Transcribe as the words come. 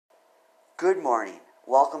Good morning.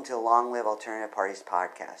 Welcome to the Long Live Alternative Parties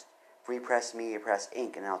podcast. Free Press Media Press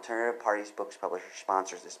Inc., an alternative parties books publisher,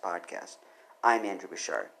 sponsors this podcast. I'm Andrew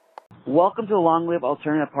Bouchard. Welcome to the Long Live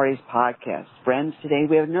Alternative Parties podcast. Friends, today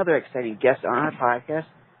we have another exciting guest on our podcast,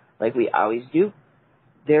 like we always do.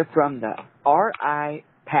 They're from the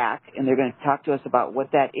RIPAC, and they're going to talk to us about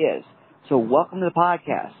what that is. So welcome to the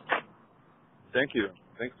podcast. Thank you.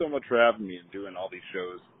 Thanks so much for having me and doing all these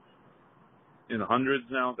shows. In the hundreds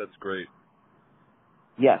now? That's great.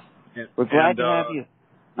 Yes. We're glad to have you.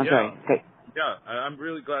 I'm sorry. Okay. Yeah, I'm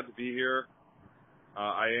really glad to be here.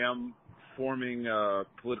 I am forming a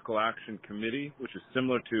political action committee, which is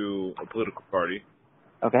similar to a political party.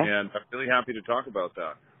 Okay. And I'm really happy to talk about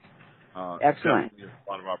that. Excellent. There's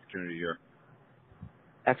a lot of opportunity here.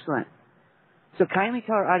 Excellent. So kindly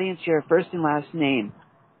tell our audience your first and last name.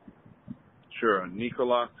 Sure.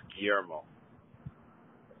 Nicolas Guillermo.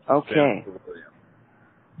 Okay.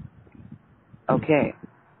 Okay.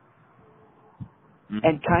 Mm-hmm.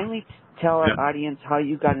 And kindly tell our audience how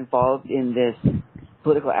you got involved in this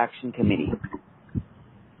political action committee.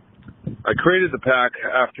 I created the PAC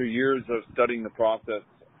after years of studying the process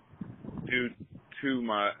due to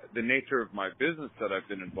the nature of my business that I've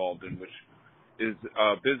been involved in, which is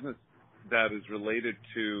a business that is related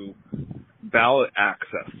to ballot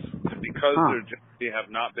access. And because there generally have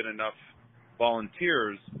not been enough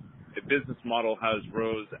volunteers, a business model has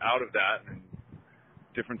rose out of that, and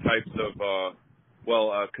different types of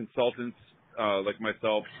consultants like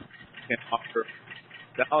myself can offer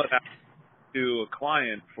ballot access to a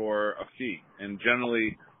client for a fee. And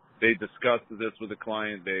generally, they discuss this with the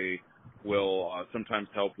client. They will sometimes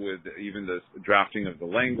help with even the drafting of the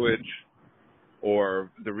language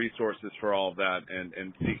or the resources for all of that,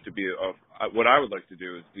 and seek to be what I would like to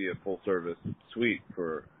do is be a full service suite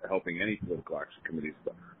for helping any political action committees.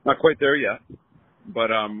 But not quite there yet,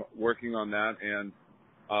 but I'm working on that. And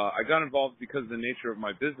I got involved because of the nature of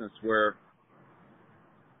my business, where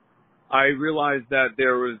I realized that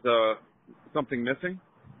there was something missing,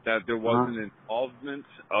 that there wasn't an involvement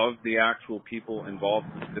of the actual people involved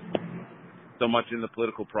so much in the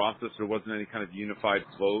political process. There wasn't any kind of unified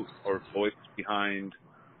vote or voice behind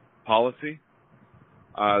policy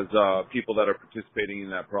as people that are participating in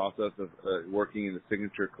that process of working in the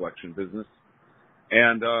signature collection business.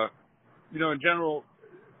 And, in general,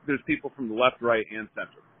 there's people from the left, right, and center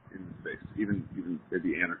in the space, even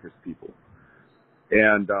maybe anarchist people.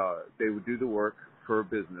 And they would do the work for a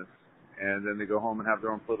business, and then they go home and have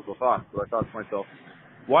their own political thoughts. So I thought to myself,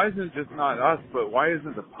 why isn't it just not us, but why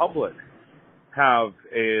isn't the public have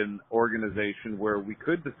an organization where we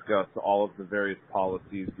could discuss all of the various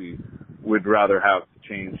policies we would rather have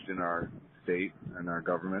changed in our state and our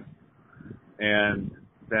government, and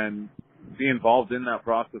then be involved in that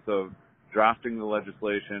process of drafting the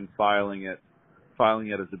legislation, filing it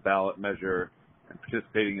as a ballot measure, and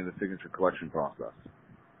participating in the signature collection process.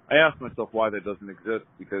 I asked myself why that doesn't exist,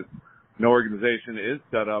 because no organization is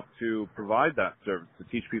set up to provide that service, to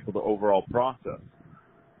teach people the overall process.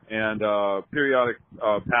 And periodic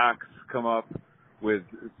PACs come up with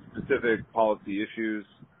specific policy issues,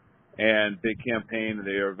 and they campaign, and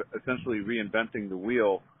they are essentially reinventing the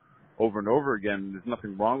wheel over and over again. There's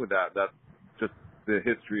nothing wrong with that. That's just the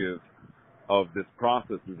history of this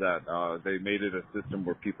process, is that they made it a system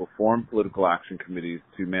where people form political action committees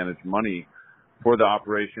to manage money for the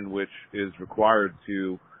operation, which is required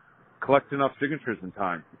to collect enough signatures in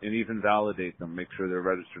time and even validate them, make sure they're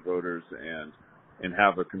registered voters, and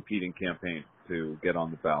have a competing campaign to get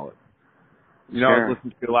on the ballot. Sure. I was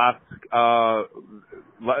listening to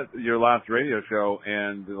your last radio show,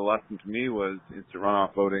 and the lesson to me was instant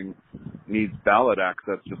runoff voting needs ballot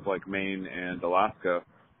access, just like Maine and Alaska,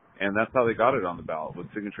 and that's how they got it on the ballot, with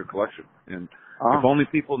signature collection. And if only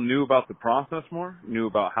people knew about the process more, knew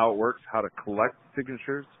about how it works, how to collect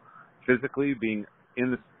signatures physically, being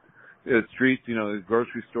in the streets, the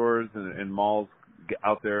grocery stores and malls,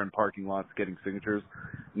 out there in parking lots getting signatures,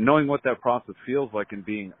 knowing what that process feels like and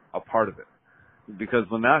being a part of it. Because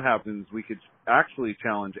when that happens, we could actually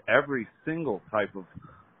challenge every single type of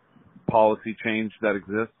policy change that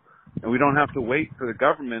exists, and we don't have to wait for the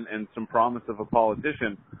government and some promise of a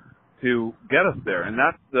politician to get us there. And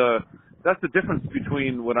that's the difference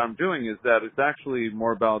between what I'm doing, is that it's actually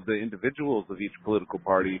more about the individuals of each political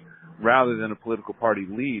party rather than a political party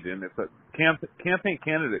lead. And if a campaign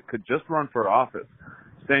candidate could just run for office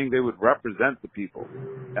saying they would represent the people,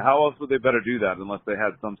 how else would they better do that unless they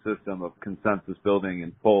had some system of consensus building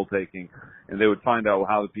and poll taking, and they would find out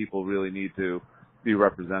how the people really need to be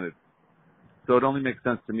represented. So it only makes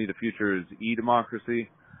sense to me the future is e-democracy,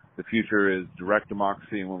 the future is direct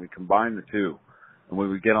democracy, and when we combine the two, And when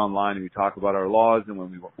we get online and we talk about our laws, and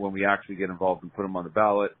when we actually get involved and put them on the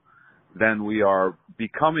ballot, then we are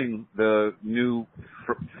becoming the new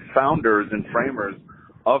founders and framers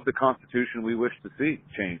of the Constitution we wish to see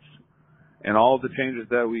changed. And all the changes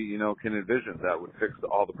that we, can envision that would fix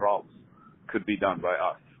all the problems could be done by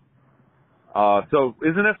us. So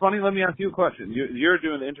isn't it funny? Let me ask you a question. You're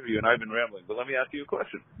doing the interview and I've been rambling, but let me ask you a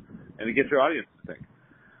question and to get your audience to think.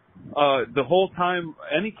 The whole time,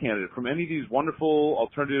 any candidate from any of these wonderful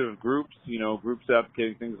alternative groups, groups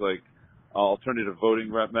advocating things like alternative voting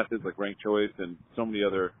methods like ranked choice and so many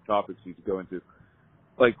other topics you could go into.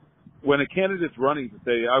 Like, when a candidate's running to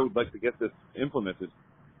say, I would like to get this implemented,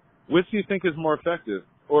 which do you think is more effective?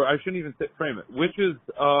 Or I shouldn't even frame it. Which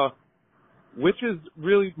is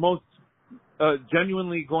really most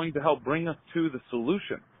genuinely going to help bring us to the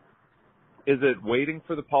solution? Is it waiting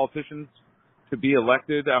for the politicians to be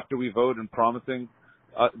elected after we vote and promising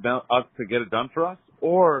us to get it done for us?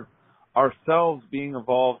 Or ourselves being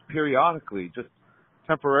involved periodically, just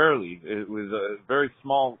temporarily, with a very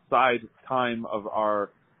small side time of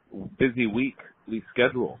our busy weekly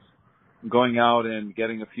schedules, going out and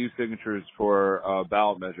getting a few signatures for a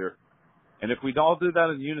ballot measure? And if we all did that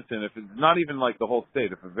in unison, if it's not even like the whole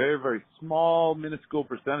state, if a very, very small, minuscule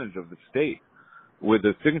percentage of the state, with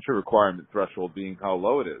the signature requirement threshold being how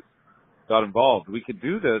low it is, got involved, we could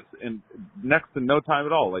do this in next to no time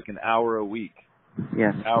at all, like an hour a week.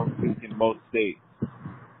 Yes. An hour a week in most states,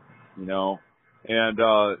 And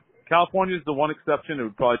California is the one exception. It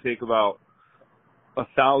would probably take about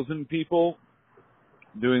 1,000 people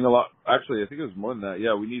doing a lot. Actually, I think it was more than that.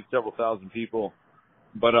 Yeah, we need several thousand people.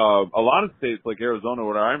 But a lot of states like Arizona,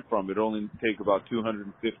 where I'm from, it only take about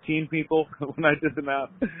 215 people when I did the math.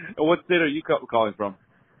 And what state are you calling from?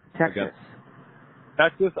 Texas.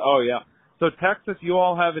 Texas? Oh, yeah. So Texas, you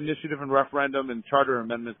all have initiative and referendum and charter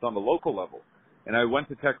amendments on the local level. And I went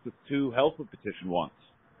to Texas to help a petition once.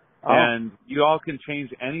 Oh. And you all can change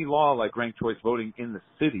any law like ranked choice voting in the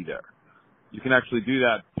city there. You can actually do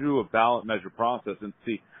that through a ballot measure process and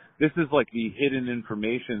see. This is like the hidden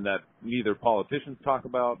information that neither politicians talk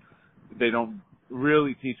about. They don't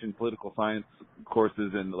really teach in political science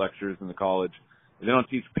courses and lectures in the college. They don't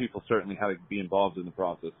teach people certainly how to be involved in the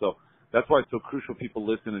process. So that's why it's so crucial people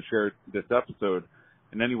listen and share this episode.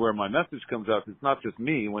 And anywhere my message comes up, it's not just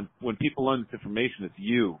me. When people learn this information, it's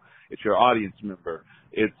you. It's your audience member.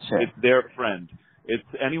 It's their friend. It's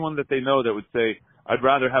anyone that they know that would say, I'd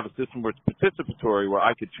rather have a system where it's participatory, where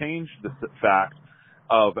I could change the fact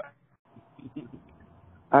of...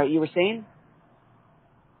 You were saying?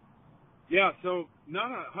 Yeah, so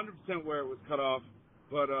not 100% where it was cut off,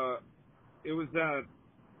 but it was that,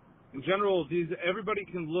 in general, everybody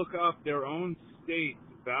can look up their own state's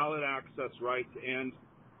ballot access rights and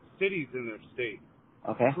cities in their state.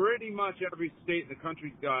 Okay. Pretty much every state in the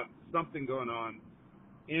country's got something going on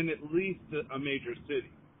in at least a major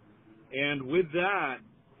city. And with that,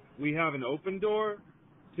 we have an open door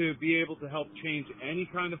to be able to help change any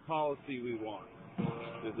kind of policy we want.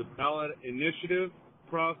 There's a ballot initiative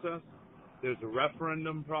process. There's a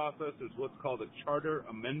referendum process. There's what's called a charter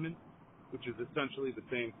amendment, which is essentially the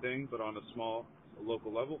same thing, but on a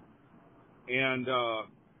local level. And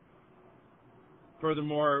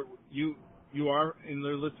furthermore, you are, and the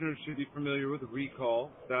listeners should be familiar with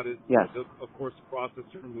recall. That is, yes, of course, the process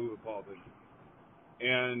to remove a politician.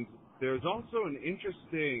 And there's also an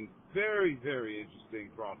interesting, very, very interesting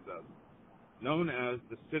process known as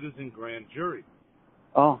the citizen grand jury.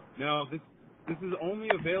 Oh. Now, this is only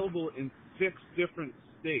available in 6 different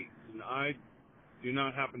states, and I do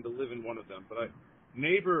not happen to live in one of them, but I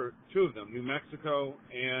neighbor 2 of them, New Mexico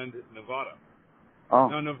and Nevada. Oh.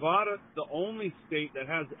 Now, Nevada's the only state that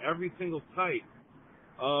has every single type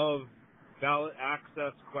of ballot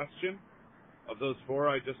access question of those 4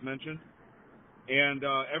 I just mentioned. And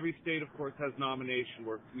every state, of course, has nomination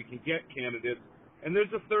where we can get candidates. And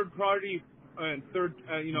there's a third party and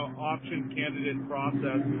option candidate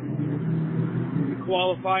process to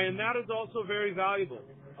qualify, and that is also very valuable.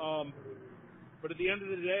 But at the end of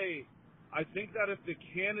the day, I think that if the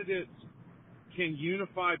candidates can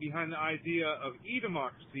unify behind the idea of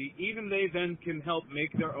e-democracy, even they then can help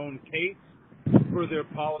make their own case for their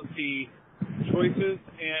policy choices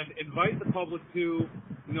and invite the public to,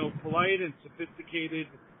 polite and sophisticated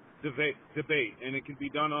debate. And it can be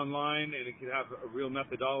done online, and it can have a real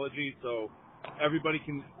methodology, so everybody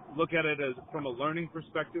can look at it as from a learning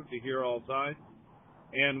perspective to hear all sides.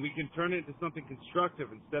 And we can turn it into something constructive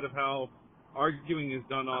instead of how arguing is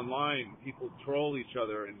done online. People troll each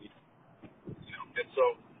other and get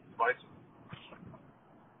so divisive.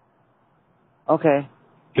 Okay.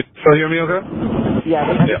 Can you still hear me okay? Yeah,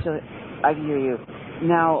 I can hear you.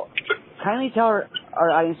 Now, kindly tell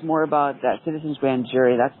our audience more about that citizens grand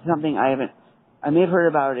jury. That's something I may have heard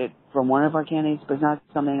about it from one of our candidates, but it's not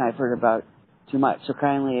something I've heard about too much. So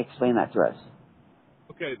kindly explain that to us.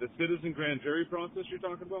 Okay, the citizen grand jury process you're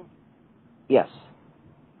talking about? Yes.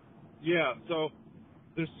 Yeah, so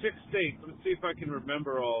there's 6 states. Let's see if I can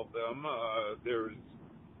remember all of them. There's,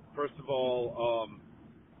 first of all,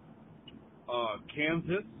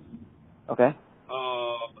 Kansas. Okay.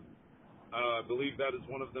 I believe that is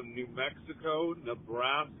one of them. New Mexico,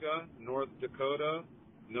 Nebraska, North Dakota,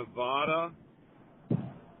 Nevada,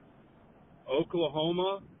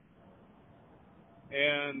 Oklahoma,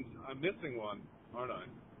 and I'm missing one, aren't I?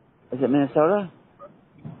 Is it Minnesota?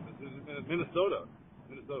 Minnesota.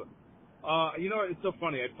 You know, it's so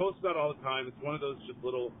funny. I post that all the time. It's one of those just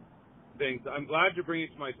little things. I'm glad you're bringing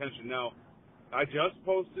it to my attention. Now, I just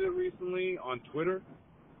posted it recently on Twitter.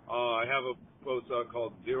 I have a post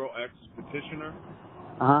called 0x Petitioner.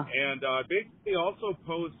 Uh-huh. And basically also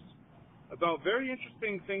post about very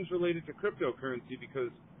interesting things related to cryptocurrency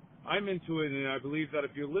because I'm into it, and I believe that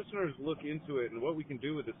if your listeners look into it and what we can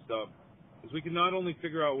do with this stuff is we can not only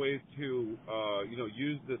figure out ways to,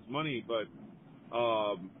 use this money, but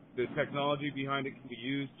the technology behind it can be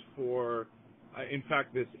used for, in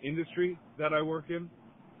fact, this industry that I work in,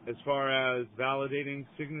 as far as validating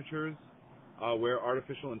signatures where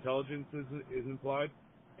artificial intelligence is implied.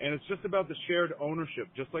 And it's just about the shared ownership.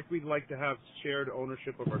 Just like we'd like to have shared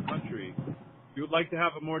ownership of our country, we would like to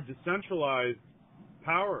have a more decentralized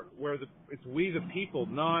power where it's we the people,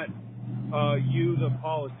 not you the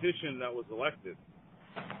politician that was elected.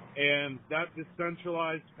 And that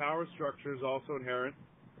decentralized power structure is also inherent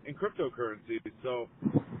in cryptocurrency. So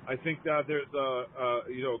I think that there's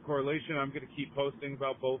a correlation. I'm going to keep posting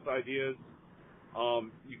about both ideas.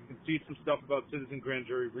 You can see some stuff about citizen grand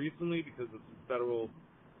jury recently because of some federal,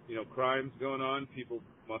 crimes going on. People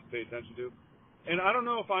must pay attention to. And I don't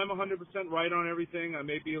know if I'm 100% right on everything. I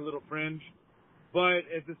may be a little fringe. But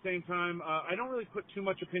at the same time, I don't really put too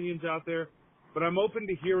much opinions out there. But I'm open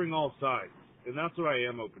to hearing all sides. And that's what I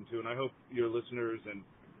am open to. And I hope your listeners and,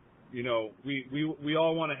 we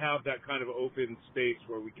all want to have that kind of open space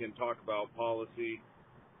where we can talk about policy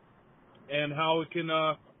and how it can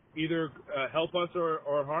either help us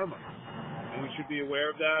or harm us. And we should be aware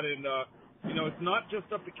of that. And, it's not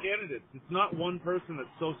just up to candidates. It's not one person that's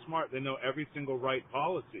so smart they know every single right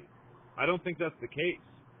policy. I don't think that's the case.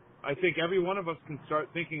 I think every one of us can start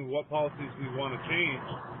thinking what policies we want to change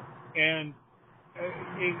and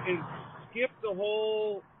skip the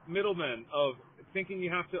whole middleman of thinking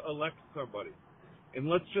you have to elect somebody. And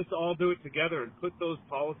let's just all do it together and put those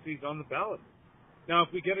policies on the ballot. Now, if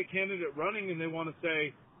we get a candidate running and they want to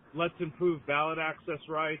say, let's improve ballot access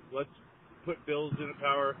rights, let's put bills into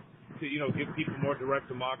power to, give people more direct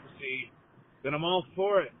democracy, then I'm all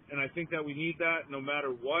for it. And I think that we need that no matter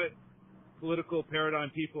what political paradigm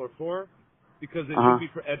people are for, because it should be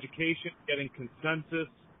for education, getting consensus.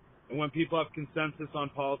 And when people have consensus on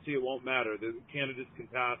policy, it won't matter. The candidates can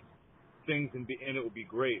pass things and it will be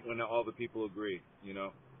great when all the people agree,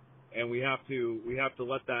 And we have to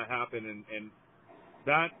let that happen, and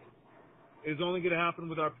that is only going to happen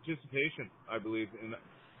with our participation, I believe, in,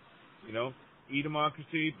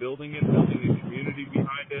 e-democracy, building a community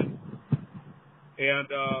behind it. And,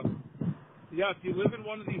 if you live in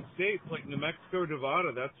one of these states like New Mexico or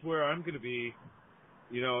Nevada, that's where I'm going to be,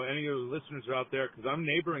 any of your listeners are out there, because I'm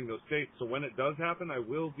neighboring those states. So when it does happen, I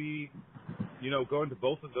will be, going to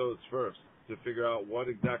both of those first to figure out what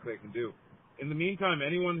exactly I can do. In the meantime,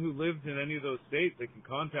 anyone who lives in any of those states, they can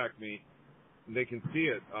contact me and they can see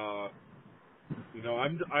it. I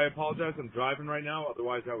apologize. I'm driving right now.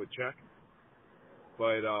 Otherwise, I would check.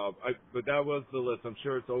 But that was the list. I'm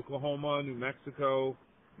sure it's Oklahoma, New Mexico,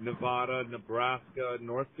 Nevada, Nebraska,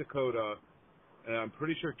 North Dakota, and I'm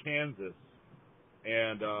pretty sure Kansas.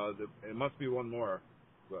 And it must be one more,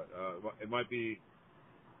 but it might be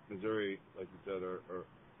Missouri, like you said, or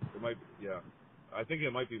it might be, I think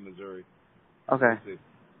it might be Missouri. Okay. Let's see.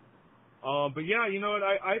 But yeah, you know what?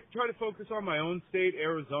 I try to focus on my own state,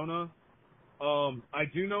 Arizona. I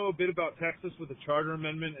do know a bit about Texas with the charter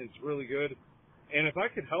amendment, and it's really good. And if I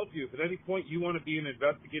could help you, if at any point you want to be an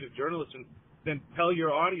investigative journalist, then tell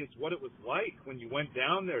your audience what it was like when you went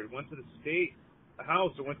down there, went to the state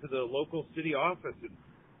house, or went to the local city office and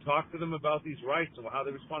talked to them about these rights and how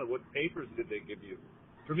they responded. What papers did they give you?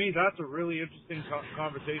 For me, that's a really interesting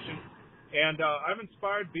conversation. And I'm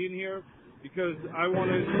inspired being here because I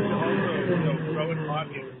want to also grow an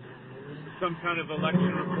audience, some kind of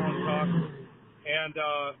election reform talk. And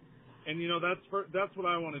that's what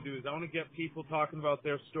I want to do is I want to get people talking about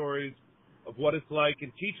their stories of what it's like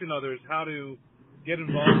and teaching others how to get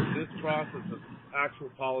involved in this process of actual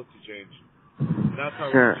policy change. And that's how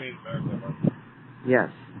we're Sure. going to change America. Yes.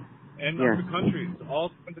 And Yes. the countries,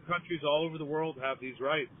 the countries all over the world have these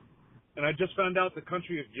rights. And I just found out the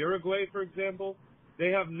country of Uruguay, for example,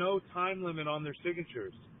 they have no time limit on their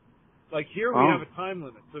signatures. Like here, we have a time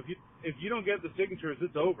limit. So if you don't get the signatures,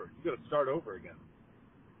 it's over. You got to start over again.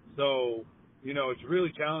 So it's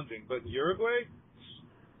really challenging. But Uruguay,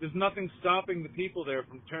 there's nothing stopping the people there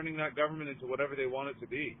from turning that government into whatever they want it to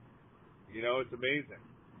be. It's amazing.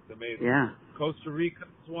 It's amazing. Yeah. Costa Rica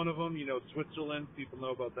is one of them. Switzerland, people know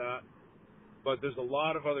about that. But there's a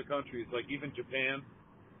lot of other countries, like even Japan.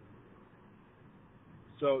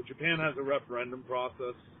 So Japan has a referendum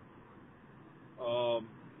process.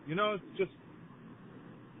 It's just,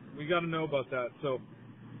 we got to know about that. So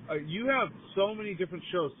you have so many different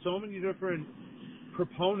shows, so many different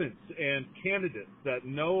proponents and candidates that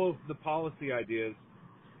know of the policy ideas.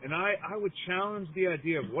 And I would challenge the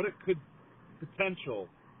idea of what it could potential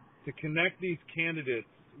to connect these candidates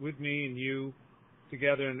with me and you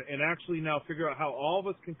together and actually now figure out how all of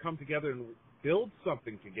us can come together and build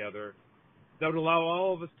something together that would allow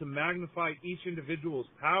all of us to magnify each individual's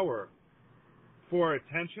power for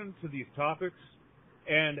attention to these topics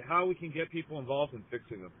and how we can get people involved in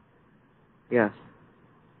fixing them. Yes.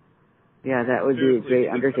 Yeah, that would be a great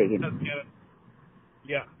undertaking.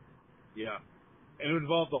 Yeah. And it would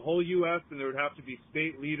involve the whole U.S., and there would have to be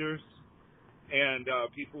state leaders, and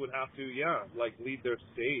people would have to, lead their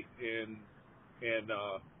state and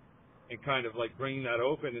kind of like bringing that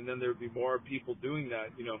open, and then there would be more people doing that.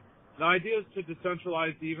 The idea is to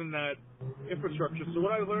decentralize even that infrastructure. So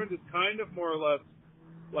what I learned is kind of more or less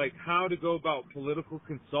like how to go about political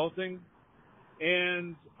consulting.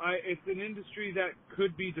 And it's an industry that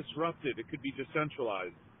could be disrupted. It could be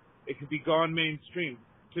decentralized. It could be gone mainstream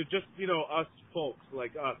to just, us folks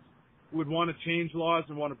like us who would want to change laws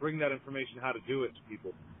and want to bring that information, how to do it to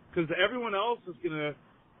people. Because everyone else is going to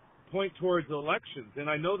point towards elections. And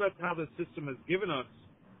I know that's how the system has given us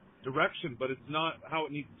direction, but it's not how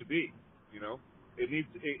it needs to be.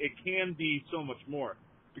 It can be so much more,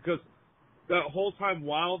 because that whole time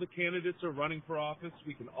while the candidates are running for office,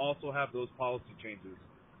 we can also have those policy changes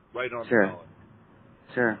right on the ballot.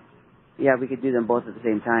 Sure. Yeah, we could do them both at the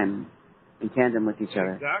same time, in tandem with each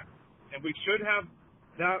other. Exactly. And we should have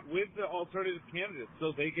that with the alternative candidates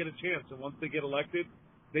so they get a chance. And once they get elected,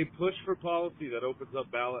 they push for policy that opens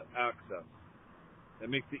up ballot access, that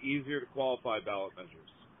makes it easier to qualify ballot measures,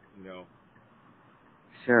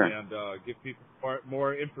 Sure. And give people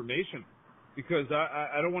more information. Because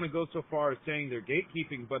I don't want to go so far as saying they're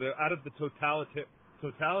gatekeeping, but out of the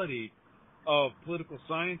totality of political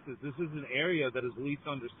sciences, this is an area that is least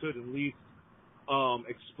understood and least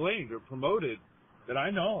explained or promoted that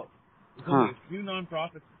I know of. There's only a few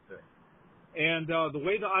nonprofits there. And the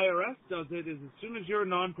way the IRS does it is as soon as you're a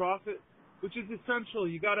nonprofit, which is essential,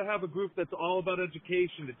 you got to have a group that's all about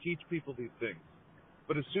education to teach people these things.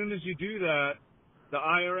 But as soon as you do that, the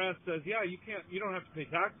IRS says, you don't have to pay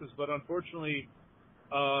taxes, but unfortunately,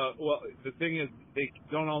 the thing is,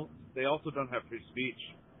 they also don't have free speech,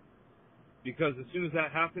 because as soon as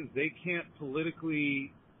that happens, they can't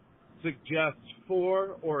politically suggest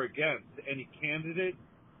for or against any candidate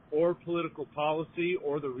or political policy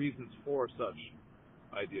or the reasons for such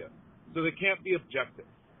idea. So they can't be objective.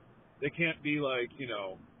 They can't be like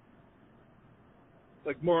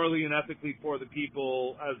morally and ethically for the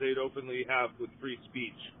people, as they'd openly have with free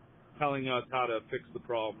speech, telling us how to fix the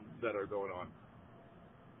problems that are going on.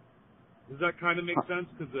 Does that kind of make sense?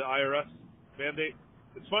 Because the IRS mandate,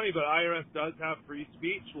 it's funny, but IRS does have free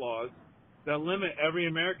speech laws that limit every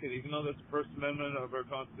American, even though that's the First Amendment of our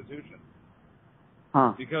Constitution.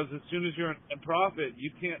 Because as soon as you're a nonprofit, you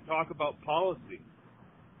can't talk about policy.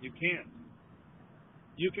 You can't.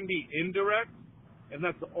 You can be indirect, and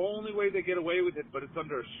that's the only way they get away with it, but it's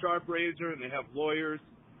under a sharp razor, and they have lawyers,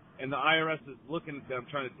 and the IRS is looking at them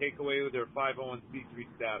trying to take away their 501c3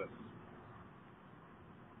 status.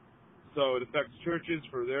 So it affects churches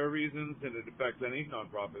for their reasons, and it affects any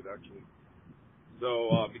nonprofit, actually.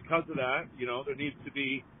 So because of that, there needs to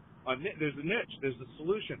be there's a niche, there's a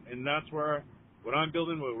solution, and that's where what I'm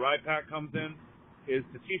building, where RIPAC comes in, is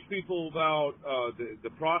to teach people about the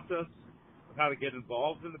process, how to get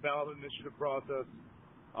involved in the ballot initiative process,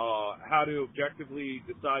 how to objectively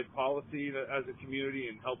decide policy as a community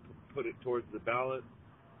and help put it towards the ballot,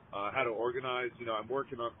 how to organize. I'm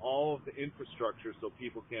working on all of the infrastructure so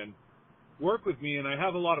people can work with me, and I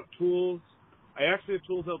have a lot of tools. I actually have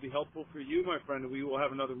tools that will be helpful for you, my friend, and we will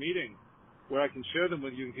have another meeting where I can share them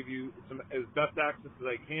with you and give you as best access as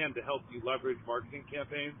I can to help you leverage marketing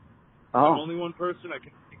campaigns. I'm only one person. I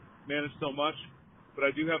can manage so much. but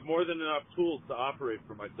I do have more than enough tools to operate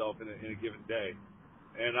for myself in a given day.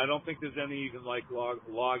 And I don't think there's any even like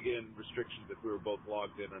login restrictions if we were both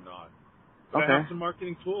logged in or not. But I have some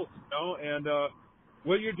marketing tools, and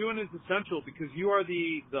what you're doing is essential because you are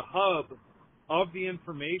the hub of the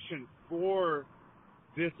information for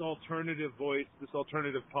this alternative voice, this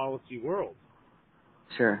alternative policy world.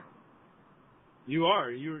 Sure. You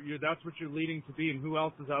are. That's what you're leading to be, and who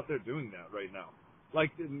else is out there doing that right now?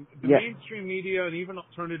 Like the mainstream media and even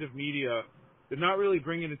alternative media, they're not really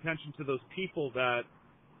bringing attention to those people that,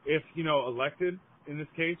 if elected in this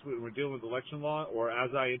case, we're dealing with election law, or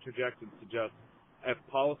as I interject and suggest, if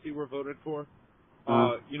policy were voted for,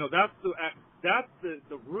 that's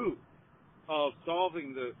the root of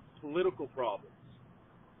solving the political problems.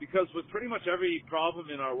 Because with pretty much every problem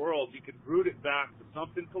in our world, you can root it back to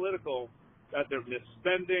something political that they're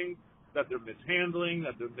misspending, that they're mishandling,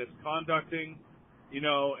 that they're misconducting,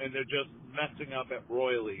 and they're just messing up at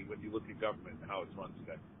royally when you look at government and how it's run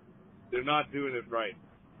today. They're not doing it right.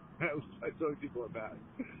 I tell people are bad.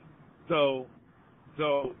 So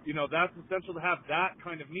that's essential to have that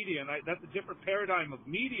kind of media, and that's a different paradigm of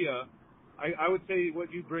media. I would say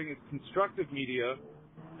what you bring is constructive media,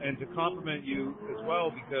 and to compliment you as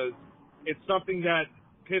well, because it's something that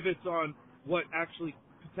pivots on what actually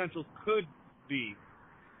potential could be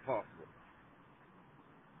possible.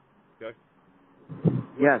 Okay?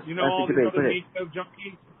 Yes, all that's a these great other way to put it. media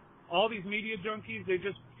junkies, all these media junkies, they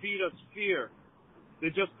just feed us fear. They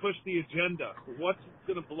just push the agenda. What's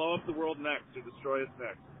going to blow up the world next or destroy us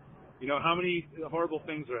next? How many horrible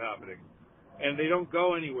things are happening? And they don't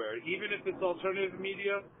go anywhere. Even if it's alternative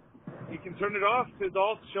media, you can turn it off because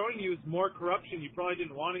all it's showing you is more corruption you probably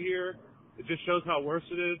didn't want to hear. It just shows how worse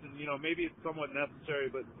it is. And, maybe it's somewhat necessary,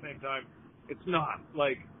 but at the same time, it's not.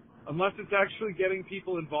 Like, unless it's actually getting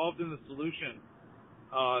people involved in the solution,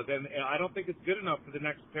 then I don't think it's good enough for the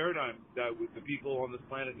next paradigm that the people on this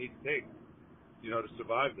planet need to take, to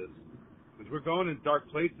survive this. Because we're going in dark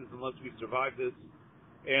places unless we survive this.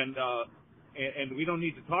 And we don't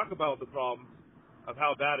need to talk about the problems of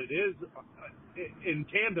how bad it is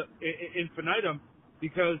infinitum,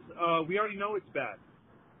 because we already know it's bad.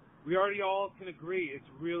 We already all can agree it's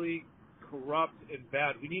really corrupt and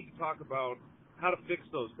bad. We need to talk about how to fix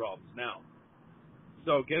those problems now.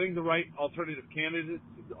 So getting the right alternative candidates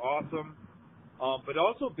is awesome, but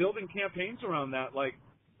also building campaigns around that. Like,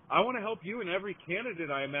 I want to help you and every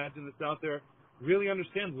candidate I imagine that's out there really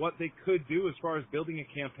understand what they could do as far as building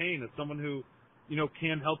a campaign, as someone who,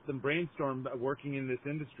 can help them brainstorm working in this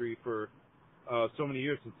industry for so many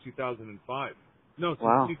years, since 2005. No,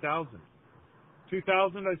 since 2000.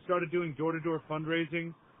 2000, I started doing door-to-door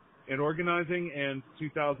fundraising and organizing, and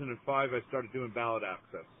 2005, I started doing ballot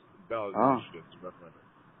access, ballot initiatives, referendum,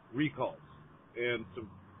 recalls, and some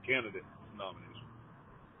candidate nominations.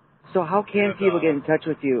 So how can people get in touch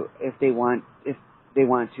with you if they want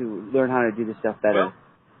to learn how to do this stuff better?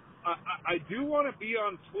 Well, I do want to be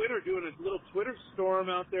on Twitter, doing a little Twitter storm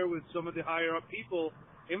out there with some of the higher up people,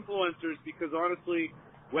 influencers, because honestly,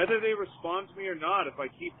 whether they respond to me or not, if I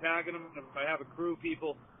keep tagging them, if I have a crew of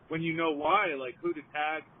people, when you know why, like who to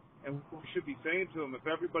tag and what we should be saying to them, if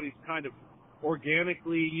everybody's kind of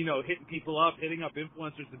organically, hitting people up, hitting up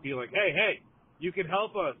influencers to be like, hey, you can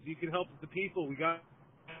help us. You can help the people.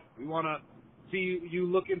 We want to see you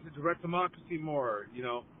look into direct democracy more,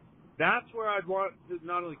 That's where I'd want to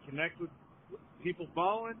not only connect with people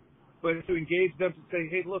following, but to engage them to say,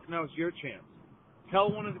 hey, look, now it's your chance. Tell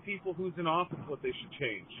one of the people who's in office what they should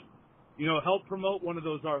change. Help promote one of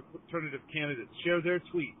those alternative candidates. Share their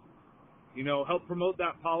tweet. Help promote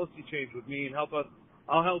that policy change with me and help us.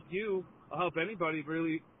 I'll help you. I'll help anybody,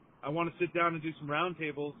 really. I want to sit down and do some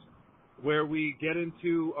roundtables where we get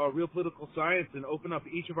into real political science and open up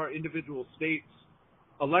each of our individual states'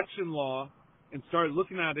 election law and start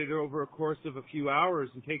looking at it over a course of a few hours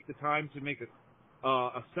and take the time to make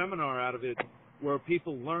a seminar out of it where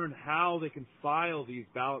people learn how they can file these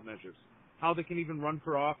ballot measures, how they can even run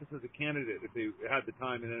for office as a candidate if they had the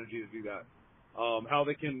time and energy to do that, how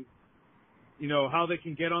they can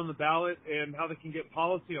get on the ballot and how they can get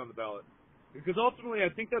policy on the ballot. Because ultimately, I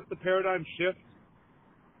think that's the paradigm shift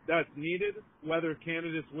that's needed, whether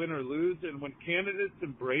candidates win or lose. And when candidates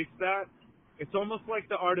embrace that, it's almost like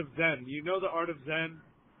the art of Zen. The art of Zen,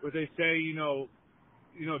 where they say,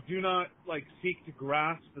 do not seek to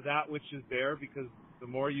grasp that which is there, because the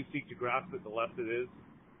more you seek to grasp it, the less it is.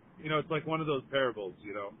 It's like one of those parables.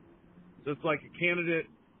 So it's like a candidate.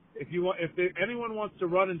 If anyone wants to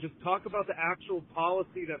run and just talk about the actual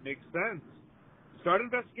policy that makes sense, start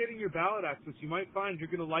investigating your ballot access. You might find you're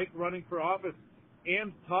going to like running for office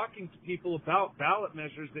and talking to people about ballot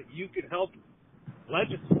measures that you could help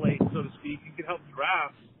legislate, so to speak. You can help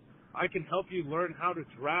draft. I can help you learn how to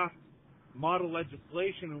draft model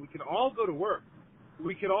legislation, and we can all go to work.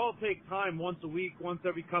 We could all take time once a week, once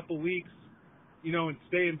every couple weeks, and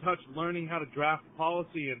stay in touch learning how to draft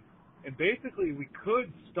policy. And basically we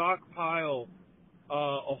could stockpile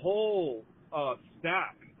a whole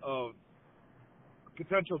stack of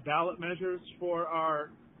potential ballot measures for our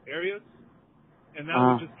areas, and that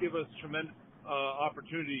would just give us tremendous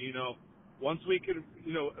opportunity. Once we could,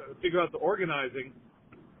 figure out the organizing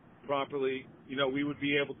properly, we would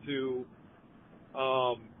be able to,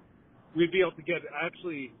 get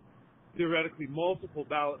actually theoretically multiple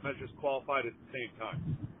ballot measures qualified at the same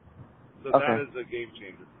time. So that is a game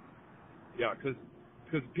changer. Yeah, because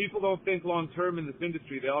people don't think long term in this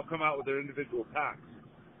industry. They all come out with their individual packs.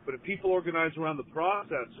 But if people organize around the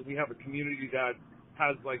process, and we have a community that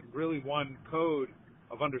has really one code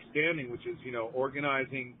of understanding, which is,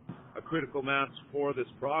 organizing a critical mass for this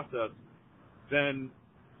process, then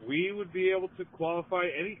we would be able to qualify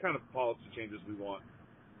any kind of policy changes we want,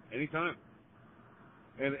 anytime.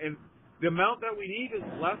 And the amount that we need is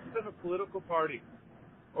less than a political party,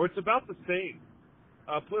 or it's about the same.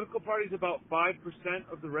 A political party is about 5%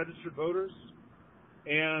 of the registered voters,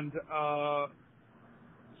 and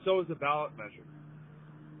so is a ballot measure.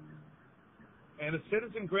 And a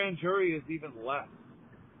citizen grand jury is even less.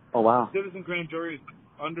 Oh, wow. A citizen grand jury is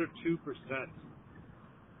under 2%.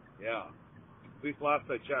 Yeah. At least last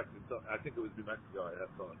I checked. I think it was New Mexico I had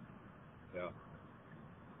thought. Yeah.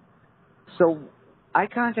 So I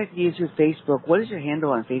contacted you through Facebook. What is your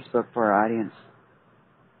handle on Facebook for our audience?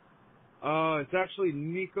 It's actually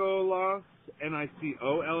Nicolas,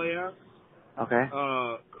 Nicolas. Okay.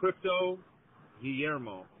 Crypto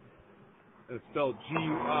Guillermo. It's spelled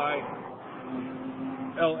Guillermo.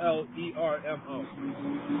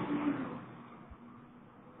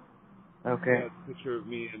 Okay. That's a picture of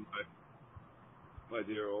me and my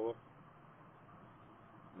dear Ola.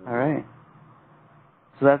 All right.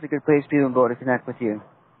 So that's a good place for you to go to connect with you.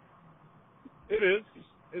 It is.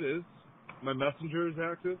 It is. My messenger is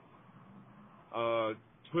active.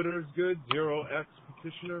 Twitter is good. 0x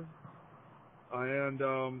petitioner. And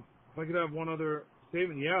if I could have one other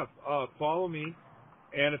statement, follow me.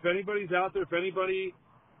 And if anybody's out there, if anybody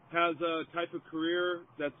has a type of career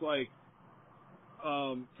that's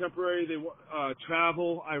temporary, they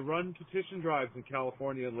travel. I run petition drives in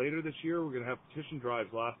California, and later this year we're going to have petition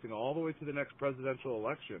drives lasting all the way to the next presidential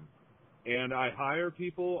election. And I hire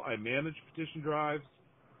people, I manage petition drives,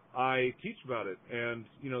 I teach about it, and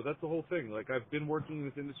that's the whole thing. I've been working in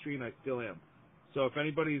this industry, and I still am. So if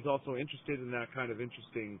anybody is also interested in that kind of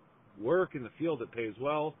interesting work in the field that pays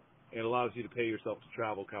well and allows you to pay yourself to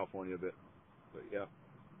travel California a bit, but yeah.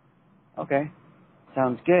 Okay,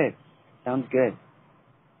 sounds good. Sounds good.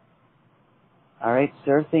 All right,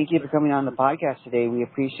 sir. Thank you for coming on the podcast today. We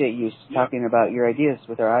appreciate you talking about your ideas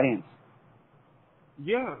with our audience.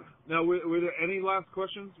 Yeah. Now, were there any last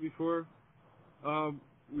questions before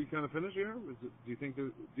we kind of finish here? Do you think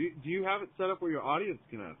do you have it set up where your audience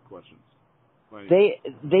can ask questions?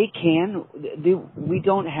 They can. We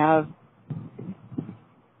don't have.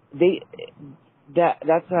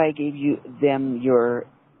 That's why I gave them your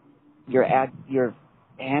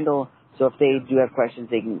handle. So if they do have questions,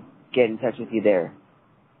 they can get in touch with you there.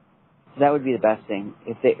 So that would be the best thing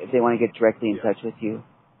if they want to get directly in touch with you.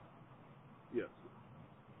 Yes.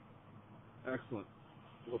 Excellent.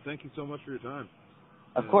 Well, thank you so much for your time.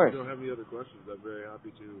 Of course. If you don't have any other questions, I'm very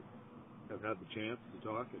happy to have had the chance to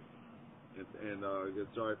talk. And again,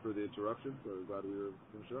 sorry for the interruption, but I'm glad we were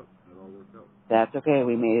finished up. It all worked out. That's okay.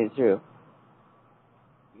 We made it through.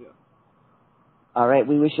 Yeah. All right.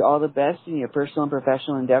 We wish you all the best in your personal and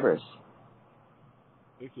professional endeavors.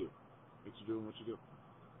 Thank you. Thanks for doing what you do.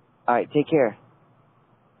 All right. Take care.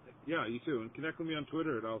 Yeah, you too. And connect with me on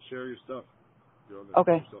Twitter, and I'll share your stuff.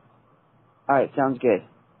 Okay. All right. Sounds good.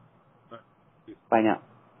 All right. Peace. Bye now.